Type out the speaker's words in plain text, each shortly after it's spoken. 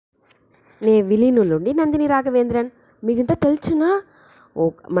నే విలీను నుండి నందిని రాఘవేంద్రన్. మీకింత తెలుసునా?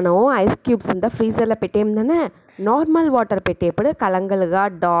 మనం ఐస్ క్యూబ్స్ అంతా ఫ్రీజర్లో పెట్టేందనే నార్మల్ వాటర్ పెట్టేప్పుడు కలంగలుగా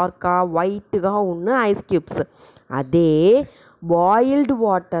డార్క్గా వైట్గా ఉన్న ఐస్ క్యూబ్స్, అదే బాయిల్డ్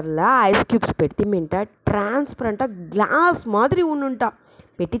వాటర్లో ఐస్ క్యూబ్స్ పెడితే మింట ట్రాన్స్పరెంట్గా గ్లాస్ మాదిరి ఉండుంటా.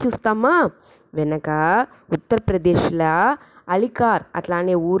 పెట్టి చూస్తామా? వెనక ఉత్తరప్రదేశ్లో అలికార్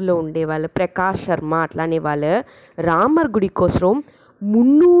అట్లానే ఊర్లో ఉండేవాళ్ళు, ప్రకాష్ శర్మ అట్లానే వాళ్ళు రామర్ గుడి కోసం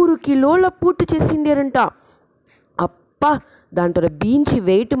 300 కిలోల పూర్తి చేసిండారంట. అప్ప దాంతో బీంచి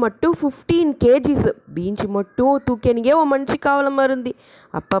వెయిట్ మట్టు 15 kgs. బీంచి మట్టు తూకెనిగే ఓ మనిషి కావాల మరుంది.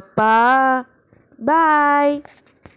 అప్పప్పా బాయ్.